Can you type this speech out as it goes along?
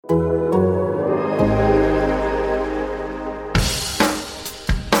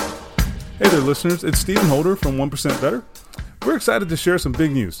listeners, it's Stephen Holder from 1% Better. We're excited to share some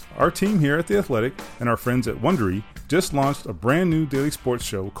big news. Our team here at The Athletic and our friends at Wondery just launched a brand new daily sports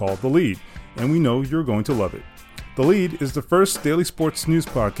show called The Lead, and we know you're going to love it. The Lead is the first daily sports news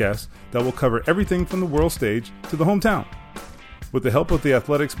podcast that will cover everything from the world stage to the hometown. With the help of The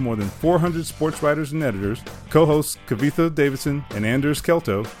Athletic's more than 400 sports writers and editors, co-hosts Kavitha Davidson and Anders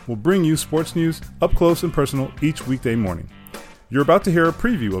Kelto will bring you sports news up close and personal each weekday morning. You're about to hear a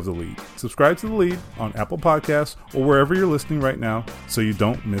preview of The Lead. Subscribe to The Lead on Apple Podcasts or wherever you're listening right now so you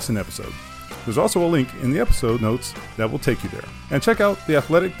don't miss an episode. There's also a link in the episode notes that will take you there. And check out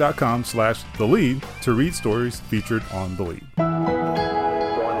theathletic.com/thelead to read stories featured on The Lead.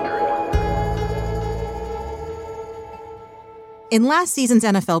 In last season's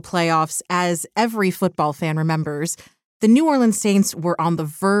NFL playoffs, as every football fan remembers, the New Orleans Saints were on the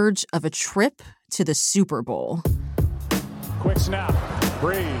verge of a trip to the Super Bowl. Quick snap,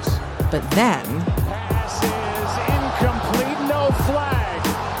 Breeze. But then... Pass is incomplete, no flag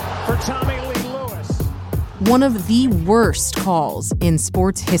for Tommy Lee Lewis. One of the worst calls in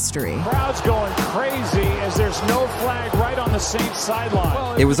sports history. Crowd's going crazy as there's no flag right on the Saints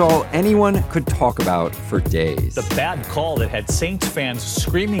sideline. It was all anyone could talk about for days. The bad call that had Saints fans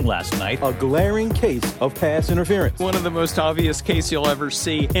screaming last night. A glaring case of pass interference. One of the most obvious case you'll ever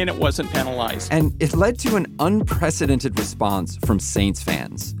see, and it wasn't penalized. And it led to an unprecedented response from Saints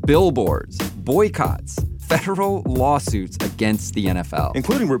fans. Billboards, boycotts, federal lawsuits against the NFL.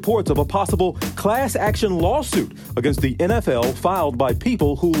 Including reports of a possible class action lawsuit against the NFL filed by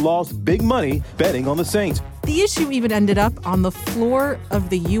people who lost big money betting on the Saints. The issue even ended up on the floor of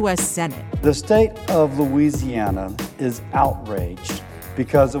the U.S. Senate. The state of Louisiana is outraged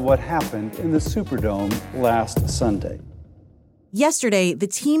because of what happened in the Superdome last Sunday. Yesterday, the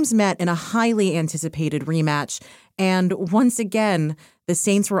teams met in a highly anticipated rematch, and once again, the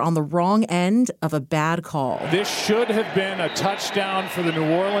Saints were on the wrong end of a bad call. This should have been a touchdown for the New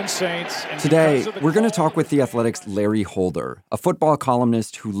Orleans Saints. Today, we're going to talk with The Athletic's Larry Holder, a football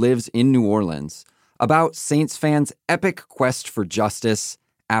columnist who lives in New Orleans, about Saints fans' epic quest for justice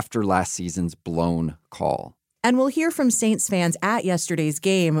after last season's blown call. And we'll hear from Saints fans at yesterday's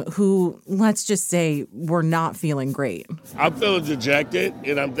game who, let's just say, were not feeling great. I'm feeling dejected,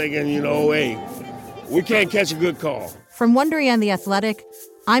 and I'm thinking, hey, we can't catch a good call. From Wondery and The Athletic,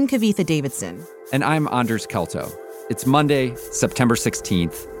 I'm Kavitha Davidson. And I'm Anders Kelto. It's Monday, September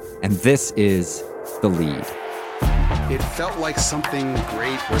 16th, and this is The Lead. It felt like something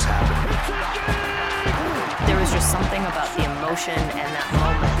great was happening. There was just something about the emotion and that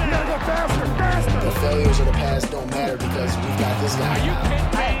moment. The failures of the past don't matter because we've got this guy now.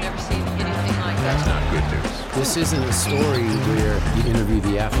 I have never seen anything like that. That's not good news. This isn't a story where you interview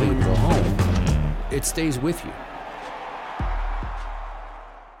the athlete and go home. It stays with you.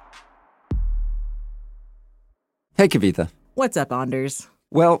 Hey, Kavitha. What's up, Anders?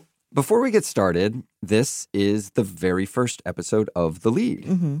 Well, before we get started, this is the very first episode of The Lead.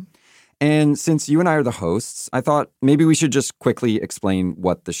 Mm-hmm. And since you and I are the hosts, I thought maybe we should just quickly explain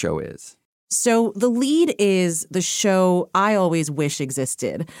what the show is. So The Lead is the show I always wish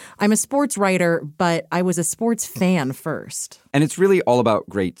existed. I'm a sports writer, but I was a sports fan first. And it's really all about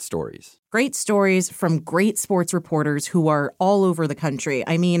great stories. Great stories from great sports reporters who are all over the country.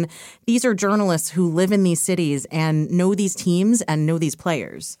 I mean, these are journalists who live in these cities and know these teams and know these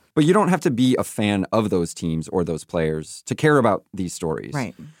players. But you don't have to be a fan of those teams or those players to care about these stories.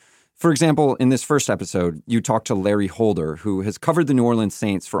 Right. For example, in this first episode, you talked to Larry Holder, who has covered the New Orleans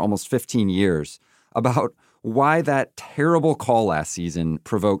Saints for almost 15 years, about why that terrible call last season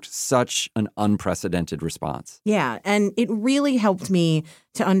provoked such an unprecedented response. Yeah, and it really helped me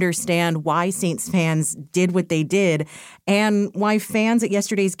to understand why Saints fans did what they did and why fans at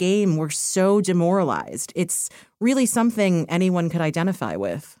yesterday's game were so demoralized. It's really something anyone could identify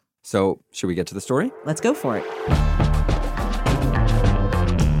with. So, should we get to the story? Let's go for it.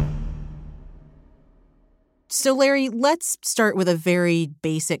 So, Larry, let's start with a very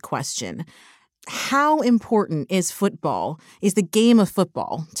basic question. How important is the game of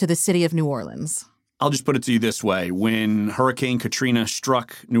football, to the city of New Orleans? I'll just put it to you this way. When Hurricane Katrina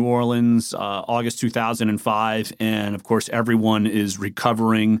struck New Orleans, August 2005, and of course everyone is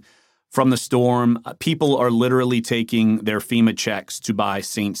recovering from the storm, people are literally taking their FEMA checks to buy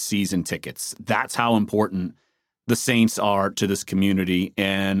Saints season tickets. That's how important the Saints are to this community.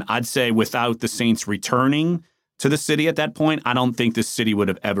 And I'd say without the Saints returning to the city at that point, I don't think this city would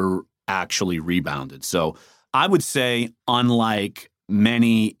have ever actually rebounded. So I would say, unlike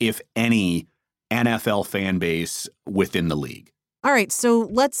many, if any, NFL fan base within the league. All right, so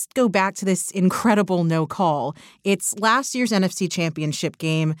let's go back to this incredible no call. It's last year's NFC Championship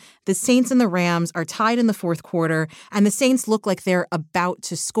game. The Saints and the Rams are tied in the fourth quarter, and the Saints look like they're about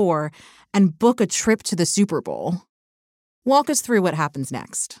to score and book a trip to the Super Bowl. Walk us through what happens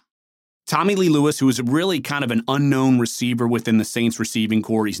next. Tommy Lee Lewis, who is really kind of an unknown receiver within the Saints receiving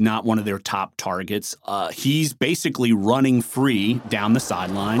corps, he's not one of their top targets. He's basically running free down the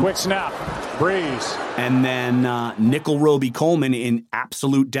sideline. Quick snap, Breeze. And then Nickel Roby Coleman, in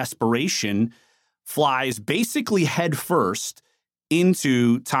absolute desperation, flies basically head first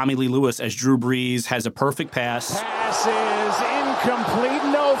into Tommy Lee Lewis as Drew Brees has a perfect pass. Pass is incomplete,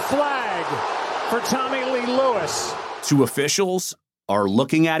 no flag for Tommy Lee Lewis. Two officials are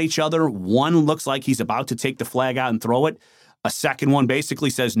looking at each other. One looks like he's about to take the flag out and throw it. A second one basically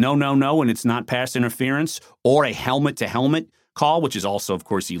says no, and it's not pass interference or a helmet-to-helmet call, which is also, of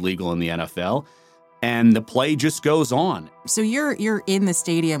course, illegal in the NFL. And the play just goes on. So you're in the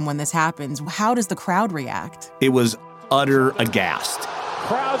stadium when this happens. How does the crowd react? It was utter aghast.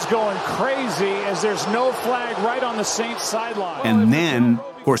 Crowd's going crazy as there's no flag right on the Saints sideline. And then,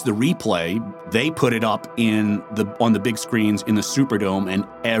 of course, the replay, they put it up on the big screens in the Superdome, and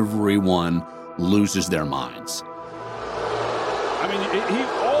everyone loses their minds. I mean,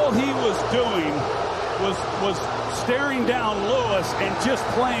 all he was doing was staring down Lewis and just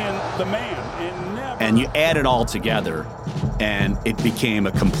playing the man. And you add it all together, and it became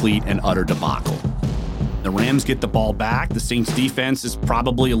a complete and utter debacle. The Rams get the ball back. The Saints defense is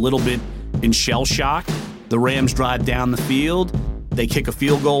probably a little bit in shell shock. The Rams drive down the field. They kick a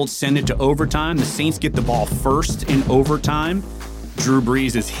field goal, send it to overtime. The Saints get the ball first in overtime. Drew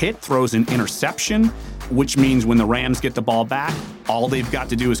Brees is hit, throws an interception, which means when the Rams get the ball back, all they've got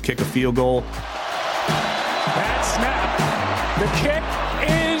to do is kick a field goal. Bad snap. The kick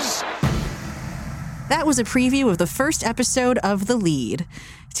is... That was a preview of the first episode of The Lead.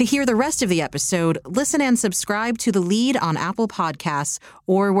 To hear the rest of the episode, listen and subscribe to The Lead on Apple Podcasts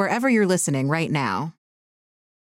or wherever you're listening right now.